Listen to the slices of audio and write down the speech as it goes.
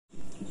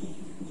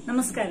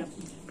നമസ്കാരം.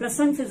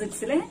 +1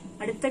 ഫിസിക്സിലെ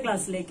അടുത്ത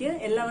ക്ലാസ്സിലേക്ക്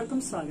എല്ലാവർക്കും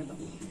സ്വാഗതം.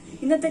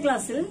 ഇന്നത്തെ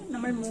ക്ലാസ്സിൽ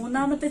നമ്മൾ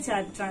മൂന്നാമത്തെ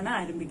ചാപ്റ്റർ ആണ്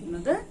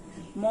ആരംഭിക്കുന്നത്,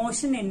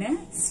 motion in A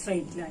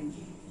straight line.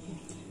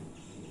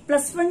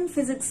 +1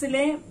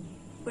 ഫിസിക്സിലെ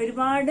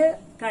ഒരുപാട്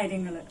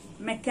കാര്യങ്ങൾ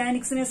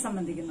മെക്കാനിക്സിനെ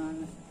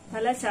സംബന്ധിക്കുന്നതാണ്.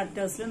 പല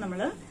ചാപ്റ്റേഴ്സിലും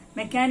നമ്മൾ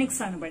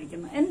മെക്കാനിക്സ് ആണ്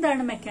പഠിക്കുന്നത്.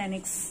 എന്താണ്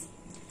mechanics?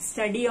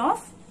 Study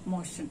of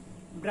motion.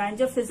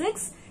 Branch of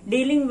physics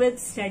dealing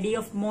with study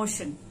of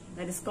motion,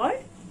 that is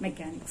called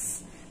mechanics.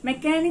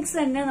 Mechanics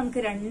തന്നെ നമുക്ക്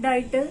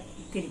രണ്ടായിട്ട്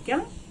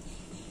തിരിക്കാം,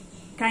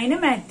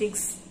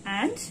 കൈനമാറ്റിക്സ്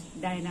ആൻഡ്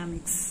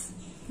ഡൈനാമിക്സ്.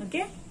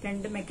 ഓക്കെ,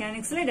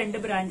 മെക്കാനിക്സിലെ രണ്ട്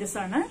ബ്രാഞ്ചസ്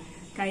ആണ്,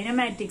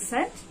 kinematics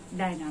and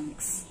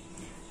dynamics.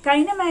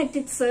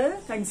 Kinematics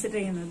consider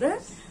ചെയ്യുന്നത്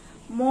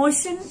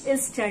motion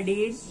is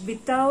studied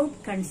without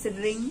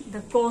considering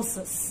the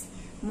causes.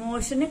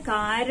 മോഷന്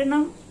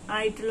കാരണം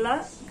ആയിട്ടുള്ള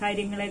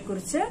കാര്യങ്ങളെ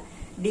കുറിച്ച്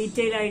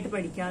ഡീറ്റെയിൽ ആയിട്ട്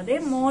പഠിക്കാതെ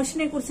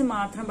മോഷനെ കുറിച്ച്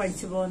മാത്രം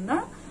പഠിച്ചു പോകുന്ന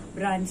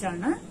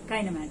ബ്രാഞ്ചാണ്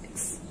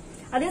കൈനമാറ്റിക്സ്.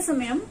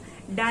 അതേസമയം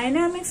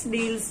dynamics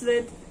deals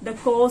with the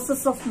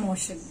causes of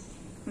motion.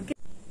 Okay,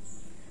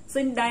 so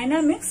in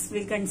dynamics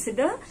will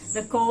consider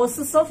the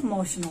causes of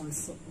motion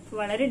also.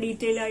 വളരെ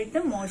ഡീറ്റെയിൽ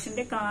ആയിട്ട്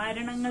മോഷന്റെ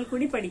കാരണങ്ങൾ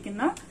കൂടി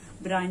പഠിക്കുന്ന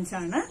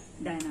ബ്രാഞ്ചാണ്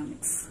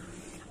ഡൈനാമിക്സ്.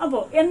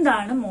 അപ്പോ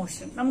എന്താണ്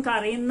മോഷൻ? നമുക്ക്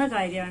അറിയുന്ന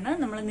കാര്യമാണ്,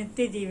 നമ്മൾ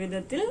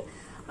നിത്യജീവിതത്തിൽ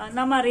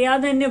നാം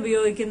അറിയാതെ തന്നെ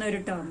ഉപയോഗിക്കുന്ന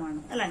ഒരു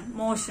ടേമാണ് അല്ലെ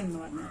മോഷൻ എന്ന്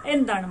പറഞ്ഞാൽ.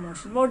 എന്താണ്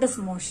മോഷൻ? What is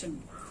motion?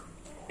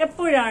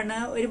 എപ്പോഴാണ്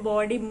ഒരു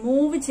ബോഡി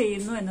മൂവ്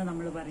ചെയ്യുന്നു എന്ന്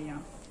നമ്മൾ പറയാം?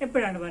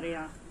 എപ്പോഴാണ്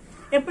പറയാ?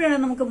 എപ്പോഴാണ്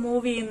നമുക്ക്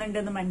മൂവ്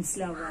ചെയ്യുന്നുണ്ടെന്ന്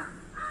മനസ്സിലാവുക?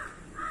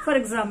 ഫോർ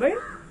എക്സാമ്പിൾ,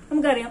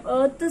 നമുക്കറിയാം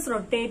earth is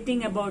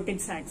rotating about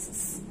it's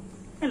axis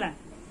അല്ലെ.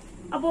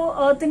 അപ്പോ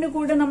എർത്തിന്റെ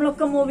കൂടെ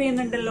നമ്മളൊക്കെ മൂവ്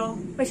ചെയ്യുന്നുണ്ടല്ലോ,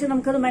 പക്ഷെ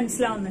നമുക്കത്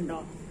മനസ്സിലാവുന്നുണ്ടോ?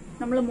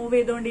 നമ്മൾ മൂവ്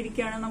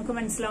ചെയ്തുകൊണ്ടിരിക്കുകയാണ്, നമുക്ക്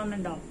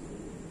മനസ്സിലാവുന്നുണ്ടോ?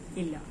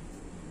 ഇല്ല.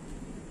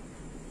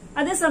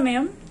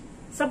 അതേസമയം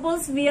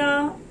suppose V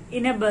are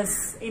in A bus,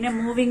 in A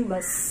moving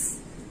bus.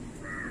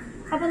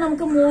 അപ്പൊ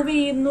നമുക്ക് മൂവ്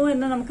ചെയ്യുന്നു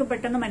എന്ന് നമുക്ക്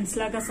പെട്ടെന്ന്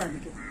മനസ്സിലാക്കാൻ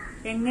സാധിക്കും.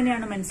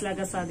 എങ്ങനെയാണ്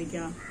മനസ്സിലാക്കാൻ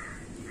സാധിക്കുക?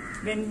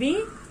 When we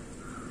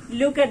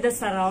look at the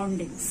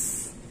surroundings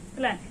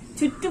അല്ലെ,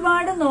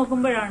 ചുറ്റുപാട്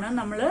നോക്കുമ്പോഴാണ്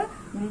നമ്മൾ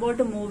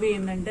മുമ്പോട്ട് മൂവ്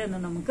ചെയ്യുന്നുണ്ട് എന്ന്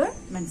നമുക്ക്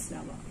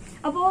മനസ്സിലാവുക.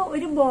 അപ്പോ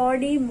ഒരു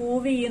ബോഡി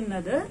മൂവ്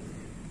ചെയ്യുന്നത്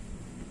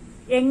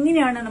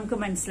എങ്ങനെയാണ് നമുക്ക്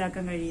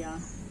മനസ്സിലാക്കാൻ കഴിയുക?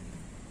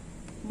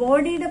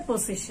 ബോഡിയുടെ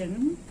പൊസിഷൻ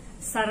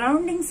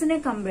സറൗണ്ടിങ്സിനെ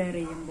കമ്പയർ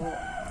ചെയ്യുമ്പോൾ,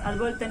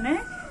 അതുപോലെ തന്നെ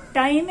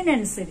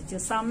ടൈമിനനുസരിച്ച്,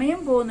 സമയം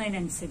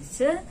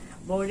പോകുന്നതിനനുസരിച്ച്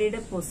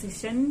ബോഡിയുടെ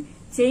പൊസിഷൻ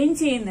ചേഞ്ച്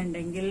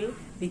ചെയ്യുന്നുണ്ടെങ്കിൽ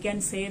we can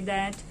say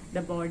that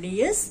the body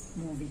is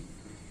moving.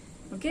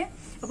 Okay,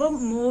 അപ്പൊ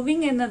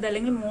മൂവിങ് എന്നത്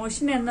അല്ലെങ്കിൽ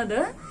മോഷൻ എന്നത്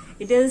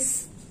ഇറ്റ് ഈസ്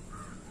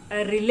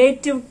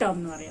റിലേറ്റീവ് ടേം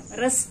എന്ന് പറയാം.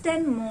 Rest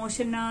and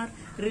motion R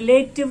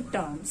relative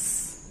terms.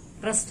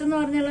 Rest എന്ന്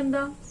പറഞ്ഞാൽ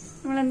എന്താ?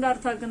 നമ്മൾ എന്താ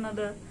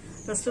അർത്ഥാക്കുന്നത്?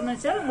 റെസ്റ്റ് എന്ന്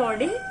വെച്ചാൽ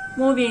ബോഡി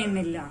മൂവ്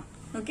ചെയ്യുന്നില്ല.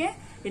 Okay,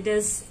 it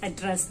is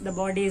at rest, the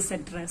body is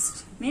at rest,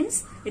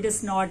 means it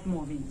is not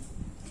moving.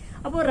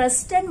 അപ്പോ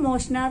rest and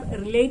motion R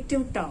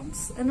relative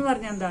terms എന്ന്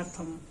പറഞ്ഞാൽ എന്താ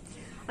അർത്ഥം?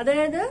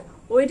 അതായത്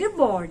ഒരു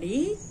ബോഡി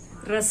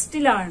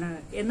റെസ്റ്റിലാണ്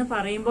എന്ന്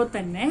പറയുമ്പോൾ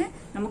തന്നെ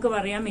നമുക്ക്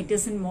പറയാം it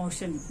is in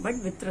motion, but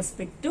with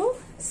respect to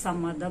some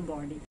other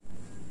body.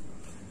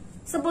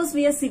 Suppose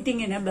V are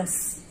sitting in A bus,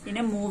 in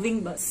A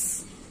moving bus.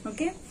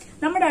 Okay,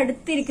 നമ്മുടെ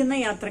അടുത്തിരിക്കുന്ന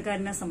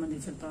യാത്രക്കാരനെ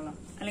സംബന്ധിച്ചിടത്തോളം,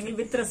 അല്ലെങ്കിൽ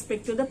with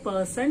respect to the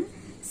person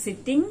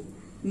sitting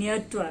near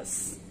to us,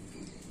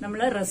 നമ്മൾ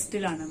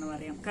റെസ്റ്റിലാണെന്ന്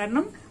പറയാം.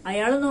 കാരണം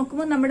അയാൾ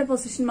നോക്കുമ്പോൾ നമ്മുടെ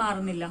പൊസിഷൻ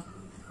മാറുന്നില്ല,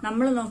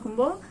 നമ്മൾ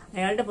നോക്കുമ്പോൾ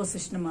അയാളുടെ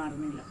പൊസിഷൻ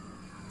മാറുന്നില്ല.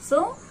 So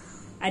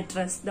at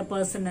rest, the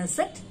person is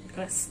at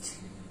rest.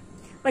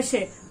 പക്ഷെ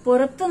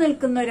പുറത്തു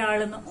നിൽക്കുന്ന ഒരാൾ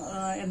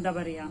എന്താ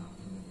പറയാ?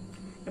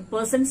 A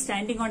person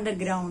standing on the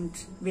ground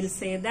will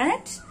say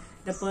that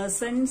the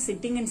person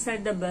sitting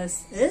inside the bus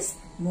is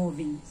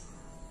moving.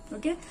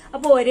 Okay,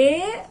 അപ്പൊ ഒരേ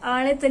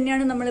ആളെ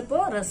തന്നെയാണ് നമ്മളിപ്പോ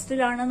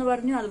റെസ്റ്റിലാണെന്ന്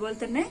പറഞ്ഞു, അതുപോലെ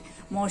തന്നെ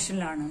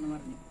മോഷനിലാണെന്ന്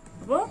പറഞ്ഞു.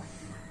 അപ്പോ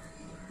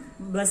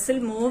ബസ്സിൽ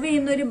മൂവ്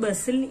ചെയ്യുന്ന ഒരു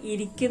ബസ്സിൽ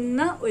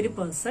ഇരിക്കുന്ന ഒരു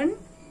പേഴ്സൺ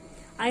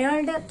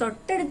അയാളുടെ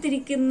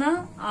തൊട്ടടുത്തിരിക്കുന്ന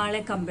ആളെ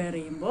കമ്പയർ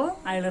ചെയ്യുമ്പോൾ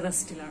അയാൾ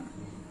റെസ്റ്റിലാണ്,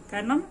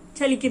 കാരണം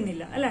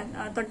ചലിക്കുന്നില്ല അല്ലെ.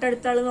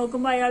 തൊട്ടടുത്ത ആൾ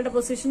നോക്കുമ്പോൾ അയാളുടെ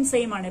പൊസിഷൻ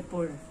സെയിം ആണ്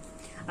എപ്പോഴും.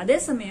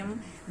 അതേസമയം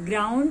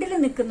ഗ്രൗണ്ടിൽ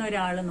നിൽക്കുന്ന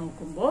ഒരാൾ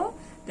നോക്കുമ്പോൾ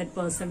ദാറ്റ്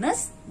പേഴ്സൺ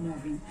ഈസ്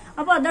മൂവിങ്.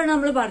 അപ്പൊ അതാണ്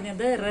നമ്മൾ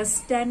പറഞ്ഞത്,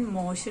 rest and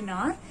motion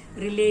R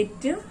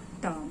relative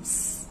terms.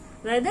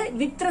 അതായത്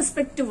with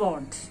respect to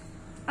what,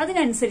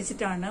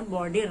 അതിനനുസരിച്ചിട്ടാണ്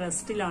body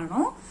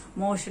റെസ്റ്റിലാണോ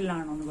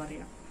മോഷനിലാണോ എന്ന്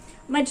പറയാം.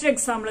 മറ്റൊരു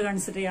എക്സാമ്പിൾ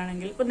കൺസിഡർ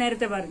ചെയ്യുകയാണെങ്കിൽ, ഇപ്പൊ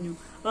നേരത്തെ പറഞ്ഞു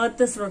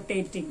earth is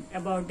rotating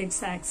about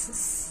it's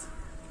axis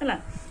അല്ല.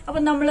 അപ്പൊ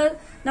നമ്മള്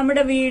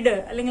നമ്മുടെ വീട്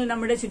അല്ലെങ്കിൽ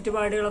നമ്മുടെ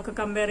ചുറ്റുപാടുകളൊക്കെ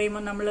കമ്പയർ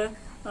ചെയ്യുമ്പോൾ നമ്മള്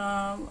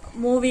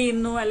മൂവ്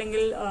ചെയ്യുന്നു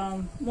അല്ലെങ്കിൽ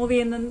മൂവ്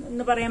ചെയ്യുന്നു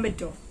എന്ന് പറയാൻ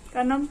പറ്റുമോ?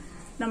 കാരണം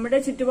നമ്മുടെ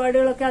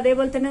ചുറ്റുപാടുകളൊക്കെ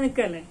അതേപോലെ തന്നെ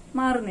നിൽക്കല്ലേ,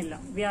 മാറുന്നില്ല.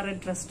 വി ആർ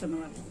അറ്റ് റെസ്റ്റ് എന്ന്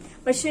പറയും.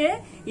 പക്ഷേ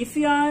if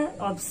you are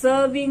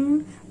observing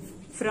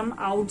from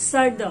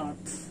outside the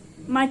earth,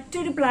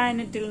 മറ്റൊരു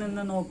പ്ലാനറ്റിൽ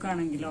നിന്ന്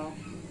നോക്കുകയാണെങ്കിലോ,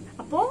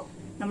 അപ്പോ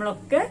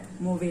നമ്മളൊക്കെ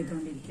മൂവ്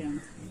ചെയ്തുകൊണ്ടിരിക്കുകയാണ്.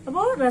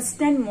 അപ്പോ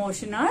rest and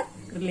motion R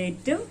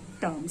relative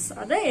terms.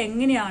 അത്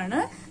എങ്ങനെയാണ്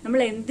നമ്മൾ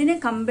എന്തിനെ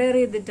കമ്പയർ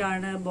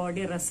ചെയ്തിട്ടാണ്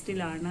ബോഡി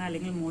റെസ്റ്റിലാണ്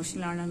അല്ലെങ്കിൽ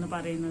മോഷനിലാണ് എന്ന്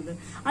പറയുന്നത്,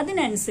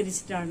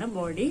 അതിനനുസരിച്ചിട്ടാണ്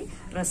ബോഡി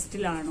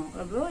റെസ്റ്റിലാണോ.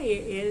 അപ്പോൾ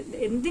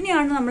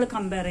എന്തിനെയാണ് നമ്മൾ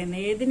കമ്പയർ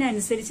ചെയ്യുന്നത്,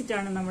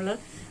 ഏതിനനുസരിച്ചിട്ടാണ് നമ്മൾ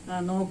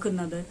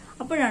നോക്കുന്നത്,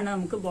 അപ്പോഴാണ്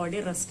നമുക്ക് ബോഡി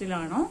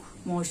റെസ്റ്റിലാണോ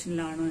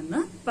മോഷനിലാണോ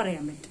എന്ന്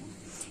പറയാൻ പറ്റും.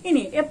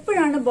 ഇനി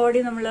എപ്പോഴാണ് ബോഡി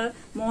നമ്മൾ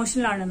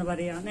മോഷനിലാണെന്ന്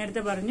പറയാ,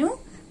 നേരത്തെ പറഞ്ഞു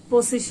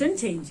പൊസിഷൻ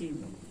ചേഞ്ച്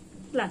ചെയ്യുന്നു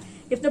അല്ല.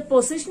 If the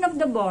position of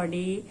the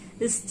body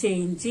is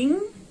changing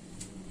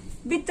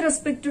with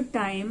respect to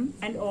time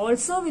and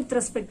also with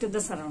respect to the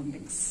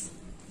surroundings,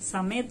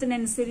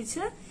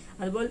 സമയത്തിനനുസരിച്ച്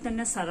അതുപോലെ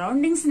തന്നെ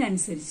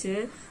സറൗണ്ടിങ്സിനനുസരിച്ച്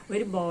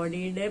ഒരു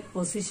ബോഡിയുടെ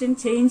പൊസിഷൻ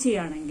ചേഞ്ച്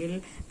ചെയ്യുകയാണെങ്കിൽ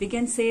we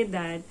can say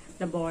that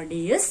the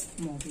body is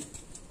moving.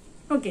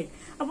 Okay,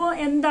 അപ്പോൾ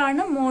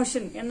എന്താണ്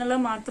മോഷൻ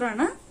എന്നുള്ളത്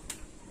മാത്രമാണ്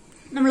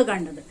നമ്മൾ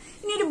കണ്ടത്.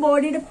 ഇനി ഒരു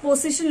ബോഡിയുടെ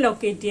പൊസിഷൻ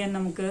ലൊക്കേറ്റ് ചെയ്യാൻ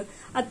നമുക്ക്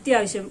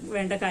അത്യാവശ്യം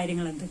വേണ്ട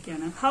കാര്യങ്ങൾ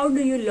എന്തൊക്കെയാണ്? How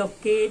do you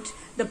locate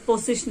the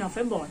position of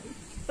A body?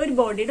 ഒരു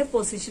ബോഡിയുടെ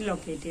പൊസിഷൻ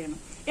ലൊക്കേറ്റ് ചെയ്യണം.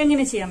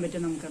 എങ്ങനെ ചെയ്യാൻ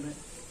പറ്റും നമുക്കത്?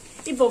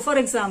 ഇപ്പോൾ ഫോർ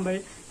എക്സാമ്പിൾ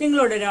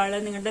നിങ്ങളോട് ഒരാൾ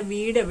നിങ്ങളുടെ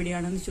വീട്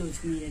എവിടെയാണെന്ന്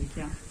ചോദിച്ചെന്ന്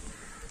വിചാരിക്കാം.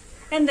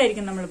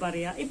 എന്തായിരിക്കും നമ്മൾ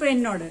പറയുക? ഇപ്പൊ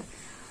എന്നോട്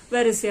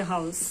where is your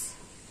house,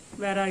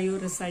 where are you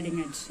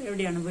residing at,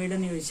 എവിടെയാണ്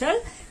വീടെന്ന് ചോദിച്ചാൽ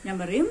ഞാൻ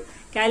പറയും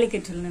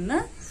കാലിക്കറ്റിൽ നിന്ന്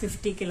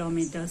 50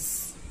 കിലോമീറ്റേഴ്സ്.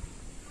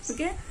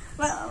 ഓക്കെ,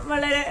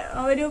 വളരെ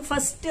ഒരു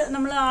ഫസ്റ്റ്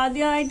നമ്മൾ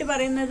ആദ്യമായിട്ട്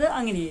പറയുന്നത്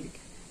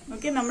അങ്ങനെയായിരിക്കും.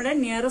 ഓക്കെ, നമ്മുടെ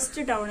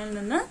നിയറസ്റ്റ് ടൗണിൽ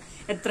നിന്ന്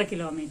എത്ര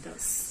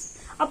കിലോമീറ്റേഴ്സ്.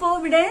 അപ്പോൾ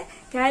ഇവിടെ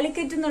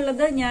കാലിക്കറ്റ്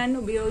എന്നുള്ളത് ഞാൻ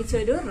ഉപയോഗിച്ച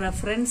ഒരു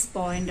റെഫറൻസ്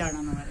പോയിന്റ്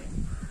ആണെന്ന് പറയാം.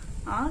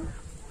 ആ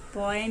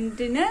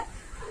പോയിന്റിന്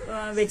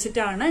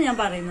വെച്ചിട്ടാണ് ഞാൻ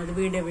പറയുന്നത്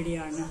വീട്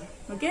എവിടെയാണ്.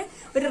 ഓക്കെ,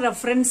 ഒരു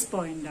റെഫറൻസ്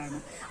പോയിന്റ് ആണ്.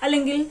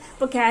 അല്ലെങ്കിൽ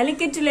ഇപ്പൊ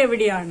കാലിക്കറ്റിൽ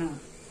എവിടെയാണ്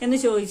എന്ന്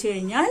ചോദിച്ചു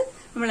കഴിഞ്ഞാൽ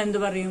നമ്മൾ എന്ത്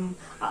പറയും?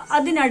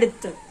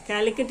 അതിനടുത്ത്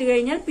കാലിക്കറ്റ്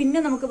കഴിഞ്ഞാൽ പിന്നെ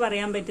നമുക്ക്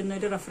പറയാൻ പറ്റുന്ന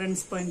ഒരു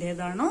റെഫറൻസ് പോയിന്റ്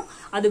ഏതാണോ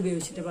അത്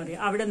ഉപയോഗിച്ചിട്ട് പറയാം.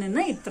 അവിടെ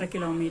നിന്ന് ഇത്ര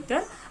കിലോമീറ്റർ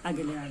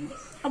അകലെയാണ്.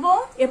 അപ്പോൾ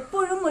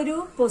എപ്പോഴും ഒരു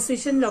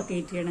പൊസിഷൻ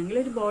ലൊക്കേറ്റ് ചെയ്യണമെങ്കിൽ,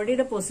 ഒരു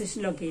ബോഡിയുടെ പൊസിഷൻ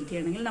ലൊക്കേറ്റ്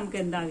ചെയ്യണമെങ്കിൽ നമുക്ക്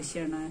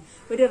എന്താവശ്യമാണ്?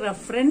 ഒരു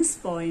റെഫറൻസ്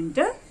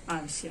പോയിന്റ്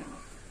ആവശ്യമാണ്.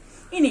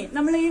 ഇനി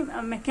നമ്മൾ ഈ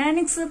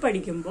മെക്കാനിക്സ്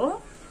പഠിക്കുമ്പോൾ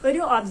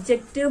ഒരു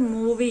ഒബ്ജക്റ്റ്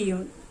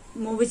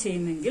മൂവ്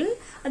ചെയ്യുന്നെങ്കിൽ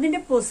അതിന്റെ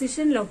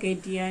പൊസിഷൻ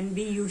ലൊക്കേറ്റ് ചെയ്യാൻ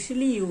V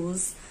usually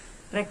use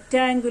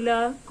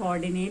rectangular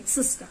coordinate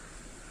system.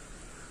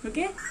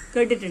 Okay,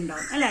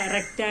 കേട്ടിട്ടുണ്ടാവും അല്ലെ?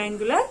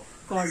 Rectangular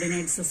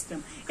coordinate system.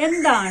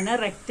 എന്താണ്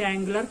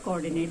rectangular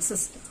coordinate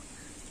system?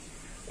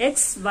 X,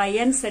 Y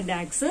and Z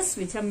axis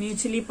which are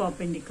mutually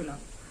perpendicular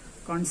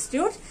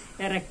constitute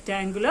a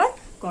rectangular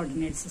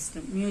coordinate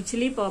system.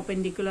 Mutually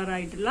perpendicular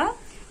ആയിട്ടുള്ള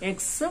X,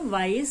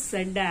 Y,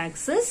 Z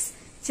axis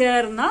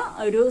ചേർന്ന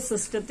ഒരു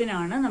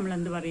സിസ്റ്റത്തിനാണ് നമ്മൾ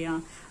എന്ത് പറയാ?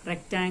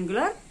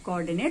 Rectangular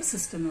coordinate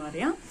system എന്ന്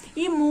പറയാം.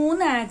 ഈ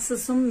 3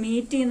 ആക്സിസും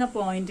മീറ്റ് ചെയ്യുന്ന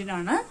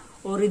പോയിന്റിനാണ്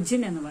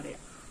ഒറിജിൻ എന്ന്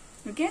പറയാം.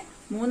 ഓക്കെ,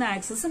 3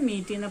 ആക്സിസും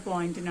മീറ്റ് ചെയ്യുന്ന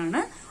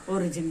പോയിന്റിനാണ്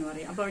ഒറിജിൻ എന്ന്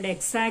പറയാം. അപ്പൊ അവിടെ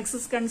എക്സ്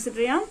ആക്സിസ്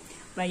കൺസിഡർ ചെയ്യാം,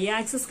 വൈ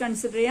ആക്സിസ്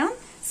കൺസിഡർ ചെയ്യാം,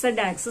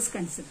 സെഡ് ആക്സിസ്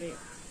കൺസിഡർ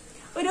ചെയ്യാം.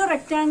 ഒരു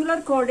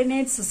റെക്ടാങ്കുലർ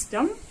കോർഡിനേറ്റ്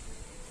സിസ്റ്റം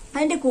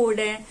അതിന്റെ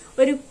കൂടെ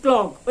ഒരു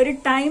ക്ലോക്ക്, ഒരു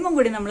ടൈമും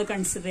കൂടി നമ്മൾ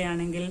കൺസിഡർ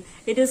ചെയ്യുകയാണെങ്കിൽ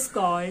it is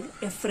called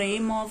A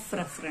frame of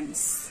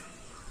reference.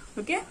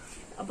 Okay,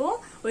 അപ്പോ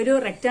ഒരു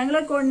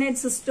റെക്ടാങ്കുലർ കോർഡിനേറ്റ്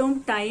സിസ്റ്റവും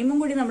ടൈമും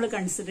കൂടി നമ്മൾ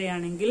കൺസിഡർ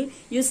ചെയ്യുകയാണെങ്കിൽ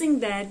using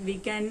that we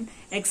can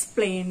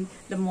explain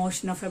the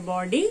motion of A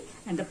body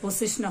and the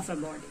position of A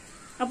body.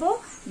 അപ്പോൾ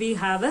we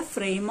have A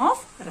frame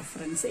of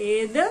reference.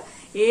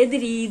 ഏത്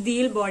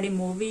രീതിയിൽ ബോഡി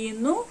മൂവ്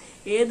ചെയ്യുന്നു,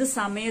 ഏത്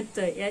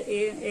സമയത്ത്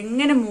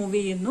എങ്ങനെ മൂവ്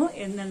ചെയ്യുന്നു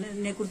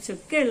എന്നതിനെ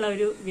കുറിച്ചൊക്കെ ഉള്ള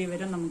ഒരു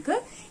വിവരം നമുക്ക്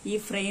ഈ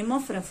ഫ്രെയിം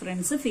ഓഫ്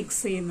റെഫറൻസ്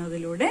ഫിക്സ്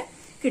ചെയ്യുന്നതിലൂടെ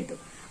കിട്ടും.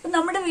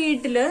 നമ്മുടെ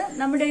വീട്ടില്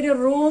നമ്മുടെ ഒരു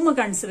റൂം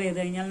കൺസിഡർ ചെയ്ത്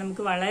കഴിഞ്ഞാൽ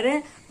നമുക്ക് വളരെ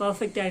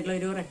പെർഫെക്റ്റ് ആയിട്ടുള്ള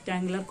ഒരു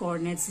റെക്ടാങ്കുലർ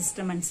കോർഡിനേറ്റ്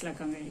സിസ്റ്റം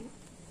മനസ്സിലാക്കാൻ കഴിയും.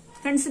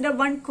 Consider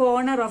one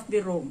corner of the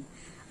room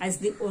as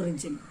the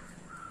origin.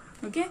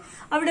 Okay,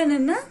 അവിടെ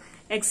നിന്ന്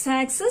X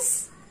axis,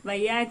 Y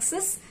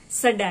axis,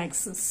 Z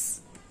axis,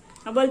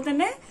 അതുപോലെ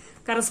തന്നെ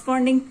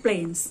കറസ്പോണ്ടിങ്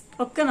പ്ലെയിൻസ്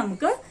ഒക്കെ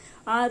നമുക്ക്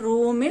ആ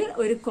റൂമിൽ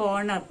ഒരു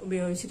കോർണർ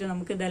ഉപയോഗിച്ചിട്ട്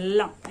നമുക്ക്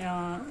ഇതെല്ലാം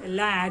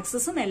എല്ലാ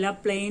ആക്സിസും എല്ലാ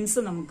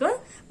പ്ലെയിൻസും നമുക്ക്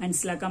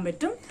മനസ്സിലാക്കാൻ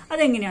പറ്റും.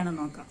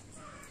 അതെങ്ങനെയാണെന്ന് നോക്കാം.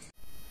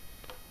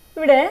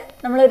 ഇവിടെ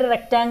നമ്മളൊരു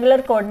rectangular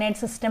coordinate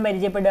system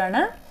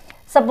പരിചയപ്പെടുകയാണ്.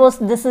 Suppose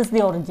this is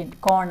the origin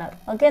corner.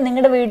 Okay,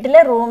 നിങ്ങളുടെ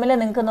വീട്ടിലെ റൂമിൽ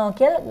നിങ്ങൾക്ക്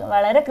നോക്കിയാൽ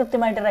വളരെ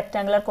കൃത്യമായിട്ട്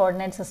റെക്ടാങ്കുലർ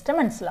കോർഡിനേറ്റ് സിസ്റ്റം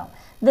മനസ്സിലാവും.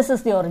 This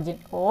is the origin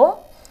oh,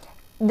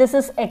 this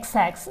is X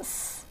axis.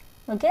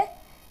 Okay,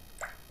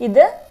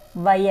 ഇത്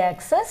Y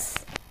axis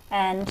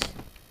and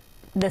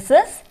this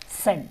is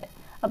Z.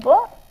 അപ്പോൾ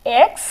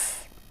എക്സ്,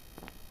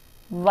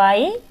 വൈ,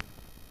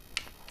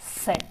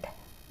 സെഡ്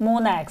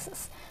 3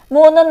 ആക്സിസ്.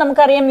 3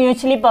 നമുക്കറിയാം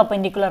മ്യൂച്വലി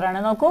പെർപെൻഡിക്കുലർ ആണ്.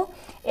 നോക്കൂ,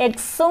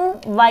 എക്സും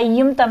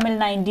വൈയും തമ്മിൽ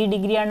 90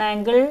 ഡിഗ്രിയാണ്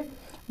ആംഗിൾ,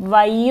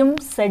 വൈയും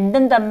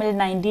സെഡും തമ്മിൽ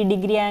 90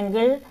 ഡിഗ്രി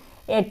ആംഗിൾ,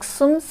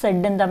 എക്സും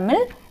സെഡും തമ്മിൽ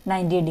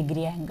 90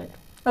 ഡിഗ്രി ആംഗിൾ.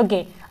 ഓക്കെ,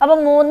 അപ്പം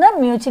 3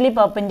 മ്യൂച്വലി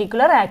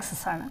പെർപെൻഡിക്കുലർ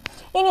ആക്സിസ് ആണ്.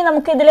 ഇനി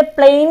നമുക്ക് ഇതിലെ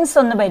പ്ലെയിൻസ്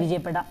ഒന്ന്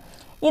പരിചയപ്പെടാം.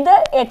 ഇത്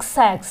എക്സ്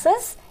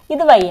ആക്സിസ്,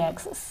 ഇത് വൈ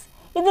ആക്സിസ്.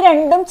 ഇത്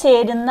രണ്ടും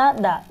ചേരുന്ന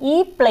ഈ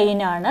പ്ലെയിൻ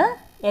ആണ്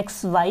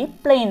എക്സ് വൈ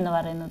പ്ലെയിൻ എന്ന്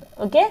പറയുന്നത്.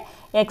 ഓക്കെ,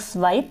 എക്സ്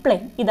വൈ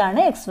പ്ലെയിൻ, ഇതാണ്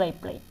എക്സ് വൈ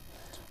പ്ലെയിൻ.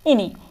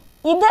 ഇനി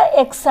ഇത്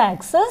എക്സ്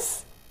ആക്സിസ്,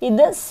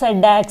 ഇത്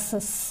സെഡ്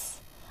ആക്സിസ്.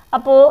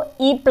 അപ്പോൾ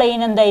ഈ പ്ലെയിൻ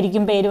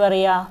എന്തായിരിക്കും പേര്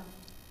പറയുക?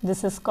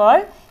 This is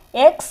called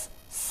X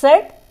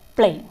Z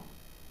plain.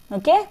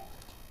 Okay,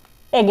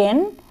 again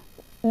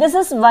this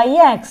is y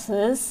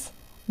axis,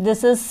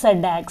 this is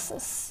z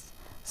axis,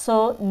 so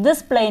this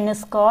plane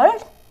is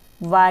called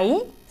y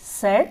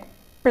z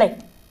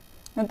plane.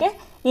 Okay,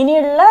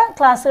 ഇനിയുള്ള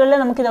ക്ലാസ്സുകളിൽ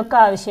നമുക്ക് ഇതൊക്കെ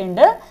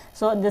ആവശ്യമുണ്ട്.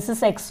 So this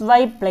is X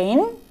Y plain,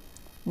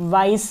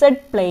 Y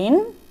Z plain,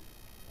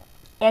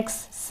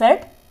 X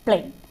Z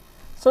plain.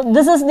 So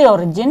this is the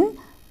origin.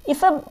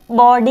 If A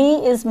body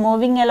is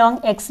moving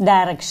along X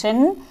direction,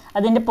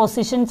 അതിൻ്റെ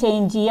position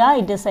change ചെയ്യുക,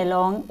 it is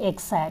along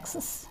X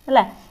axis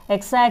അല്ലേ?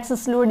 X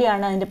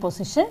ആക്സിസിലൂടെയാണ് അതിൻ്റെ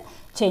position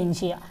change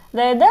ചെയ്യുക.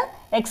 അതായത്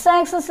X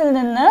ആക്സിസിൽ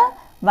നിന്ന്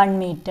 1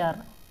 metre,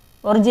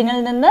 ഒറിജിനിൽ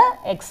നിന്ന്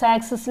എക്സ്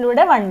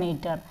ആക്സിസിലൂടെ 1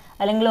 മീറ്റർ,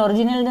 അല്ലെങ്കിൽ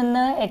ഒറിജിനിൽ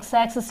നിന്ന് എക്സ്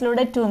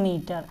ആക്സിസിലൂടെ 2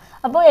 മീറ്റർ.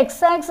 അപ്പോൾ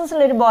എക്സ് ആക്സിസിൽ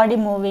ഒരു ബോഡി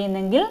മൂവ്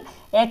ചെയ്യുന്നെങ്കിൽ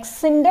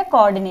എക്സിൻ്റെ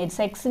കോർഡിനേറ്റ്സ്,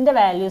 എക്സിൻ്റെ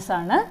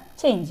വാല്യൂസാണ്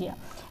ചേഞ്ച് ചെയ്യുക.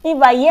 ഈ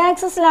വൈ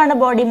ആക്സിസിലാണ്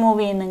ബോഡി മൂവ്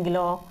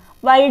ചെയ്യുന്നെങ്കിലോ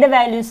വൈയുടെ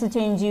വാല്യൂസ്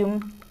ചേഞ്ച് ചെയ്യും.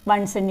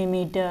 1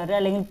 സെൻറ്റിമീറ്റർ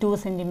അല്ലെങ്കിൽ 2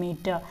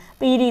 സെൻറ്റിമീറ്റർ.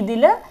 അപ്പോൾ ഈ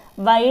രീതിയിൽ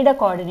വൈയുടെ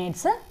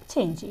കോർഡിനേറ്റ്സ്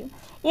ചേഞ്ച് ചെയ്യും.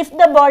 If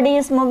the body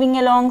is moving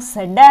along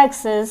Z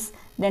axis,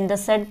 then the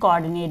z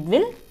coordinate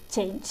will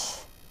change.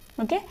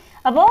 Okay,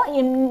 അപ്പോൾ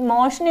in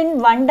motion in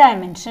one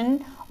dimension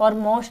or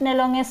motion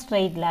along a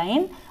straight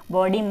line,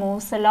 body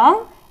moves along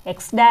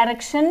x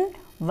direction,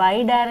 y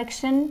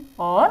direction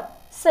or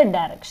z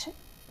direction.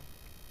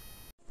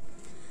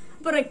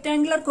 അപ്പോൾ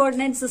rectangular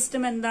coordinate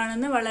system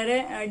എന്താണെന്ന് വളരെ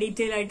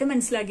detail ആയിട്ട്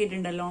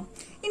മനസ്സിലാക്കിയിട്ടുണ്ടല്ലോ.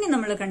 ഇനി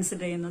നമ്മൾ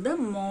consider ചെയ്യുന്നത്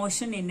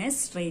motion in A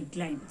straight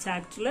line.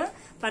 ചാപ്റ്ററിൽ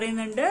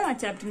പറയുന്നുണ്ട്, ആ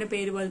ചാപ്റ്ററിന്റെ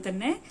പേര് പോലെ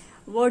തന്നെ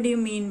what do you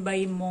mean by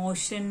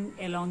motion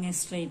along A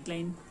straight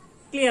line?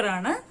 Clear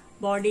ആണ്,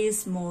 body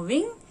is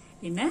moving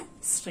in A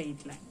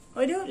straight line.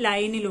 ഒരു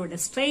ലൈനിലൂടെ,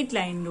 സ്ട്രെയിറ്റ്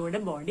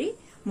ലൈനിലൂടെ ബോഡി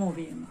മൂവ്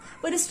ചെയ്യുന്നു.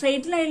 ഒരു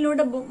സ്ട്രെയിറ്റ്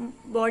ലൈനിലൂടെ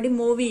ബോഡി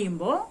മൂവ്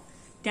ചെയ്യുമ്പോൾ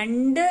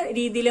 2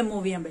 രീതിയിൽ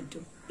മൂവ് ചെയ്യാൻ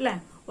പറ്റും അല്ലെ?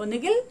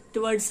 ഒന്നുകിൽ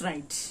ടുവേർഡ്സ്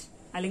റൈറ്റ്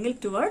അല്ലെങ്കിൽ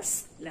ടുവേർഡ്സ്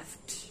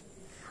ലെഫ്റ്റ്,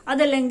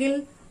 അതല്ലെങ്കിൽ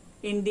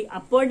in the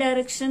upward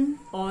direction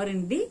or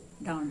in the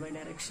downward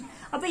direction.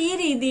 അപ്പൊ ഈ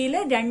രീതിയിൽ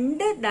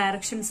 2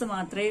 ഡയറക്ഷൻസ്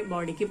മാത്രമേ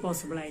ബോഡിക്ക്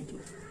പോസിബിൾ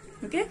ആയിട്ടുള്ളൂ.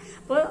 ഓക്കെ,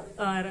 അപ്പോൾ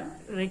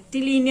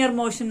റെക്റ്റിലീനിയർ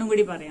മോഷൻ എന്നും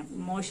കൂടി പറയാം.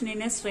 Motion in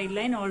A straight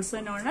line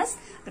also known as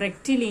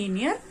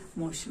rectilinear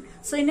motion.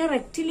 So in a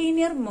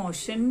rectilinear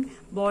motion,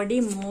 body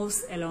moves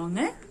along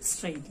a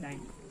straight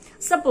line.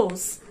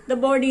 Suppose the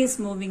body is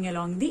moving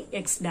along the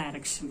x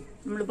direction.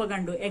 നമ്മളിപ്പോൾ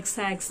കണ്ടു x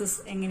axis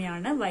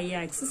എങ്ങനെയാണ്, y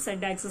axis,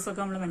 z axis ഒക്കെ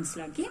നമ്മൾ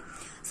മനസ്സിലാക്കി.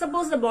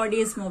 Suppose the body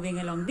is moving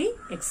along the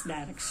x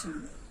direction.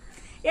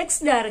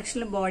 x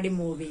direction body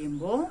move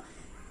ചെയ്യുമ്പോൾ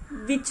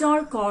which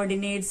all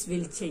coordinates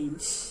will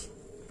change?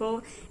 ഇപ്പോൾ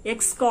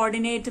x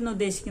coordinate എന്ന്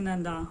ഉദ്ദേശിക്കുന്നത്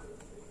എന്താ?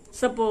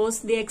 Suppose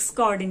the x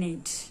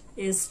coordinate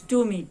is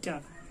 2 meter.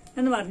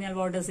 എന്ന് പറഞ്ഞാൽ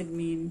വാട്ട് ഡസ് ഇറ്റ്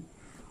മീൻ?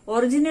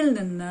 ഒറിജിനിൽ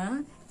നിന്ന്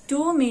 2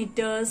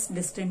 meters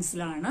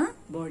ഡിസ്റ്റൻസിലാണ്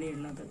ബോഡി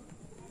ഉള്ളത്.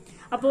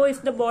 അപ്പോൾ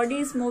if the body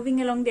is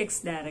moving along the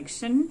X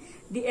direction,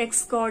 the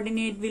X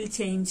coordinate will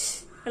change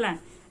അല്ലെ?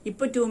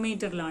 ഇപ്പൊ 2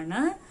 മീറ്ററിലാണ്,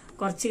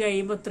 കുറച്ച്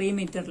കഴിയുമ്പോൾ 3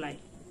 മീറ്ററിലായി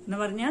എന്ന്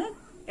പറഞ്ഞാൽ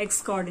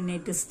X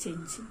coordinate is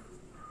changing.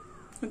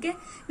 Okay,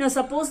 now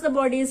suppose the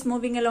body is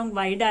moving along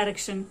Y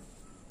direction,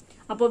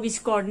 അപ്പോൾ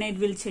which coordinate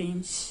will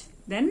change?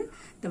 Then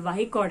the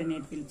Y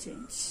coordinate will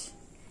change.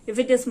 If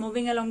it is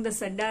moving along the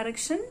z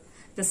direction,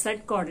 the z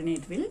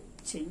coordinate will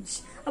change.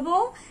 അപ്പോൾ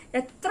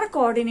എത്ര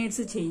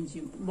coordinates change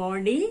ചെയ്യും?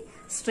 Body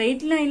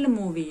straight ലൈനിൽ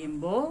move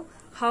ചെയ്യുമ്പോൾ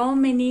how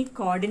many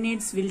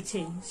coordinates will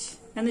change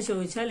എന്ന്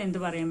ചോദിച്ചാൽ എന്ത്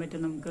പറയാൻ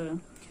പറ്റും നമുക്ക്?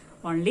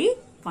 Only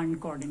 1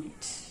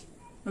 coordinate.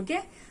 Okay,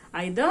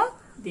 either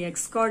the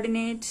x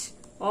coordinate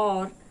or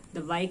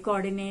the y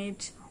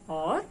coordinate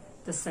or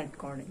the z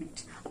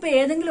coordinate. അപ്പോൾ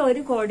ഏതെങ്കിലും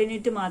ഒരു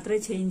കോർഡിനേറ്റ് മാത്രമേ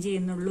ചേഞ്ച്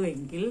ചെയ്യുന്നുള്ളൂ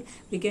എങ്കിൽ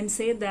we can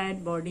say that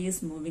body is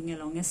moving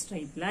along a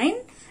straight line,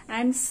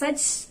 and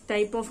such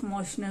type of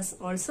motion is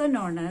also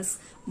known as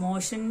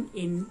motion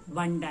in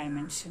one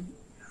dimension.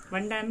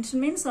 One dimension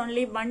means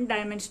only one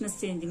dimension is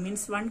changing,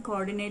 means one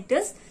coordinate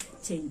is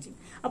changing.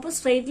 അപ്പോൾ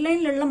straight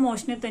ലൈനിലുള്ള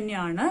മോഷനെ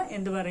തന്നെയാണ്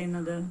എന്ത്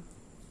പറയുന്നത്?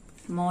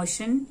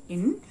 Motion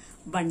in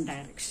one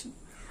direction.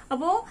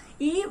 അപ്പോൾ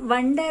ഈ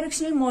 1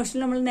 directional motion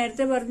നമ്മൾ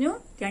നേരത്തെ പറഞ്ഞു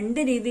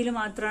 2 രീതിയിൽ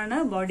മാത്രമാണ്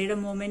ബോഡിയുടെ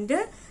movement,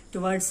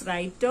 towards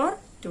right or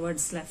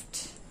towards left,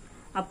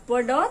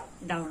 upward or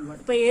downward.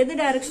 അപ്പോൾ ഏത്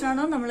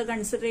ഡയറക്ഷനാണോ നമ്മൾ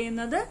കൺസിഡർ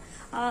ചെയ്യുന്നത്,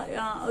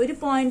 ഒരു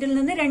പോയിന്റിൽ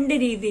നിന്ന് 2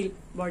 രീതിയിൽ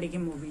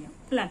ബോഡിക്ക് മൂവ് ചെയ്യാം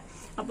അല്ലെ?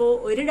 അപ്പോൾ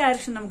ഒരു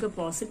ഡയറക്ഷൻ നമുക്ക്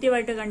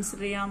പോസിറ്റീവായിട്ട്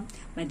കൺസിഡർ ചെയ്യാം,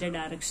 മറ്റേ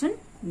ഡയറക്ഷൻ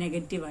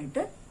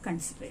നെഗറ്റീവായിട്ട്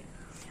കൺസിഡർ ചെയ്യാം.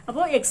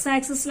 അപ്പോൾ എക്സ്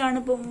ആക്സിസിലാണ്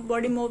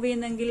ബോഡി മൂവ്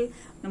ചെയ്യുന്നതെങ്കിൽ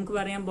നമുക്ക്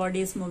പറയാം body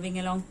is moving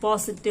along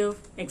positive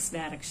X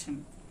direction.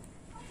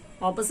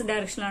 Opposite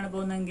ഡയറക്ഷനിലാണ്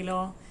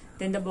പോകുന്നതെങ്കിലോ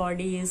then the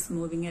body is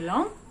moving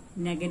along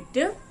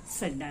negative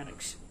z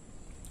direction.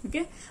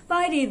 Okay, അപ്പൊ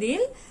ആ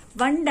രീതിയിൽ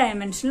 1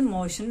 dimensional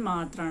മോഷൻ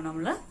മാത്രമാണ്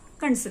നമ്മൾ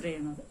കൺസിഡർ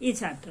ചെയ്യുന്നത് ഈ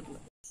ചാപ്റ്ററിൽ.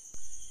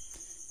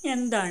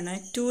 എന്താണ്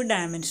 2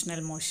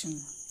 dimensional motion?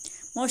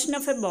 Motion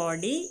of A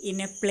body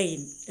in A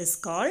plain is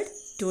called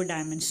 2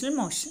 dimensional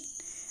motion.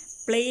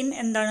 Plain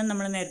എന്താണെന്ന്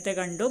നമ്മൾ നേരത്തെ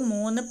കണ്ടു,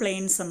 3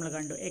 പ്ലെയിൻസ് നമ്മൾ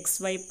കണ്ടു, X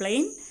Y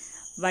plain,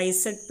 Y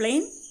Z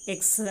plain,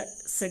 X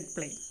Z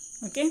plain.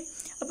 Okay,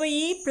 അപ്പോൾ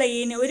ഈ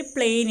ഒരു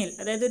പ്ലെയിനിൽ,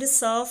 അതായത് ഒരു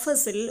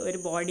സർഫസിൽ ഒരു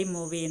ബോഡി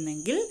മൂവ്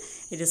ചെയ്യുന്നെങ്കിൽ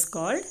it is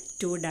called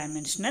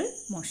 2-dimensional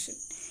motion.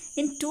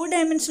 In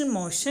 2-dimensional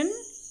motion,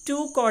 2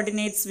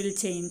 coordinates will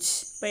change.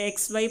 ഇപ്പോൾ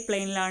XY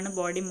പ്ലെയിനിലാണ്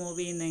ബോഡി മൂവ്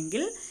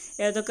ചെയ്യുന്നതെങ്കിൽ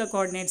ഏതൊക്കെ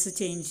കോർഡിനേറ്റ്സ്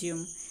ചേഞ്ച് ചെയ്യും?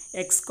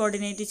 X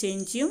കോർഡിനേറ്റ്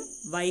ചേഞ്ച് ചെയ്യും,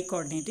 Y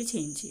കോർഡിനേറ്റ്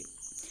ചേഞ്ച് ചെയ്യും.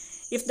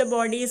 If the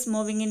body is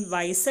moving in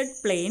YZ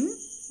plane,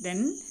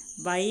 then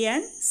Y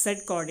and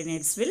Z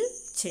coordinates will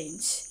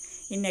change.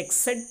 In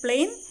XZ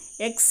plane,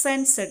 X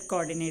and Z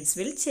coordinates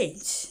will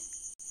change.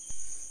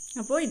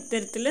 അപ്പോൾ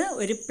ഇത്തരത്തിൽ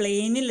ഒരു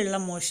പ്ലെയിനിലുള്ള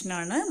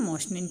മോഷനാണ്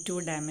motion in 2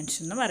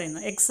 dimension എന്ന്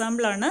പറയുന്നത്.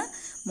 എക്സാമ്പിളാണ്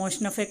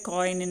motion of A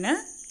coin in A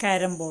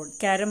carrom board.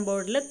 Carrom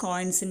ബോർഡിൽ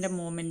കോയിൻസിൻ്റെ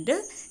movement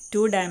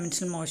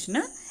 2-dimensional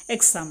മോഷന്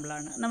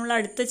എക്സാമ്പിളാണ്. നമ്മൾ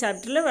അടുത്ത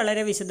ചാപ്റ്ററിൽ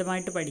വളരെ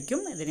വിശദമായിട്ട്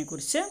പഠിക്കും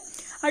ഇതിനെക്കുറിച്ച്.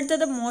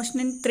 അടുത്തത് മോഷൻ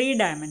ഇൻ 3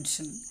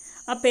 dimension.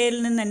 ആ പേരിൽ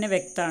നിന്ന് തന്നെ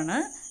വ്യക്തമാണ്.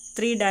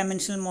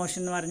 3-dimensional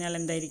മോഷൻ എന്ന് പറഞ്ഞാൽ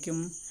എന്തായിരിക്കും?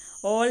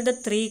 All the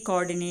 3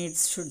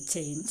 coordinates should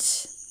change.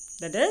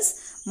 That is,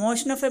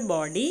 motion of a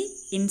body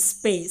in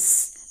space.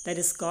 That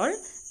is called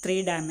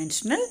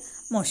 3-dimensional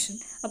motion.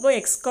 അപ്പോൾ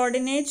X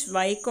coordinate,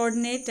 Y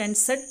coordinate and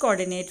Z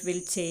coordinate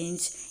will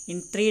change in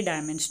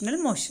 3-dimensional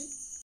motion.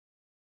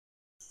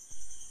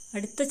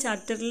 അടുത്ത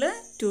ചാപ്റ്ററിൽ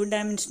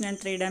 2-dimensional and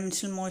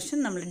 3-dimensional motion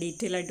നമ്മൾ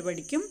detail ആയിട്ട്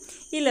പഠിക്കും.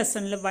 ഈ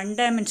ലെസണിൽ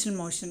 1-dimensional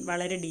motion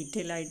വളരെ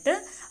detail ആയിട്ട്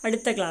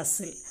അടുത്ത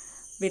ക്ലാസ്സിൽ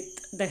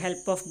with the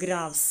help of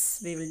graphs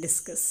we will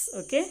discuss.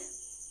 Okay,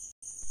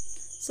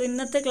 so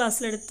ഇന്നത്തെ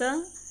ക്ലാസ്സിലെടുത്ത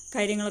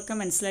കാര്യങ്ങളൊക്കെ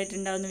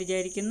മനസ്സിലായിട്ടുണ്ടാവുമെന്ന്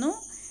വിചാരിക്കുന്നു.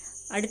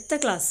 അടുത്ത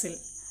ക്ലാസ്സിൽ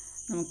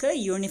നമുക്ക്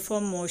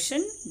യൂണിഫോം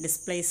മോഷൻ,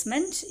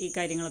 ഡിസ്പ്ലേസ്മെൻറ്റ്, ഈ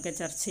കാര്യങ്ങളൊക്കെ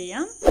ചർച്ച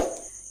ചെയ്യാം.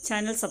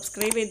 ചാനൽ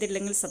സബ്സ്ക്രൈബ്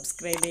ചെയ്തില്ലെങ്കിൽ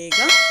സബ്സ്ക്രൈബ്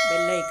ചെയ്യുക,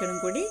 ബെൽ ഐക്കണും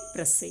കൂടി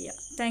പ്രസ് ചെയ്യുക.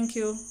 Thank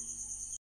you.